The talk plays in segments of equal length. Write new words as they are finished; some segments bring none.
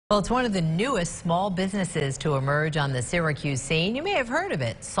Well, it's one of the newest small businesses to emerge on the Syracuse scene. You may have heard of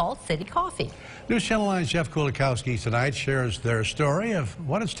it, Salt City Coffee. News Channel 9's Jeff Kulikowski tonight shares their story of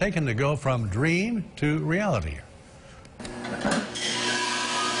what it's taken to go from dream to reality.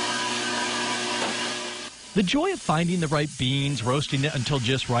 The joy of finding the right beans, roasting it until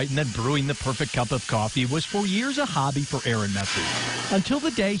just right, and then brewing the perfect cup of coffee was for years a hobby for Aaron Messy, until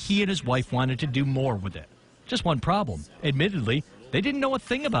the day he and his wife wanted to do more with it. Just one problem. Admittedly, they didn't know a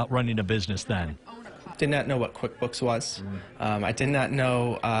thing about running a business then. Did not know what QuickBooks was. I did not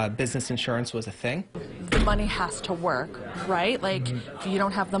know business insurance was a thing. The money has to work, right? Like, if you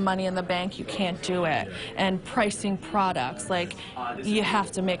don't have the money in the bank, you can't do it. And pricing products, like, you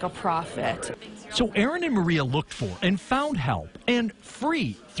have to make a profit. So Aaron and Maria looked for and found help, and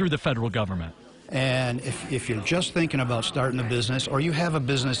free through the federal government. And if you're just thinking about starting a business, or you have a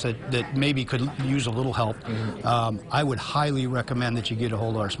business that maybe could use a little help, I would highly recommend that you get a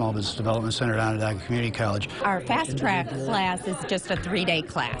hold of our Small Business Development Center down at Onondaga Community College. Our fast track class is just a 3-day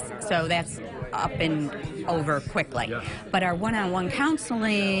class, so that's up and over quickly. But our one-on-one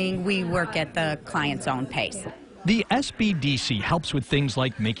counseling, we work at the client's own pace. The SBDC helps with things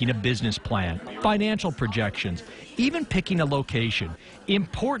like making a business plan, financial projections, even picking a location.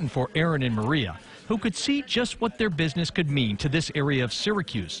 Important for Aaron and Maria, who could see just what their business could mean to this area of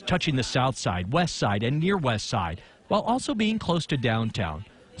Syracuse, touching the south side, west side, and near west side, while also being close to downtown.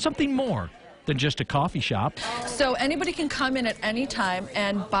 Something more than just a coffee shop. So anybody can come in at any time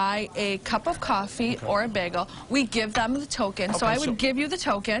and buy a cup of coffee or a bagel. We give them the token. Okay, so I would give you the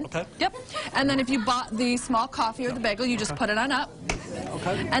token. Okay. Yep. And then if you bought the small coffee or the bagel, you just put it on up.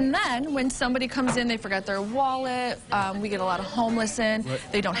 Okay. And then when somebody comes in, they forgot their wallet. We get a lot of homeless in. Right.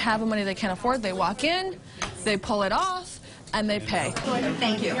 They don't have the money they can't afford. They walk in, they pull it off, and they pay.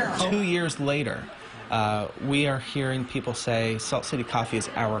 Thank you. 2 years later, we are hearing people say Salt City Coffee is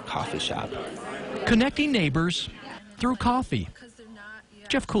our coffee shop. Connecting neighbors through coffee.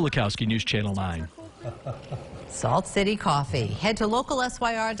 Jeff Kulikowski, News Channel 9. Salt City Coffee. Head to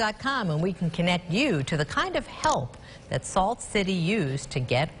localsyr.com and we can connect you to the kind of help that Salt City used to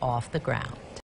get off the ground.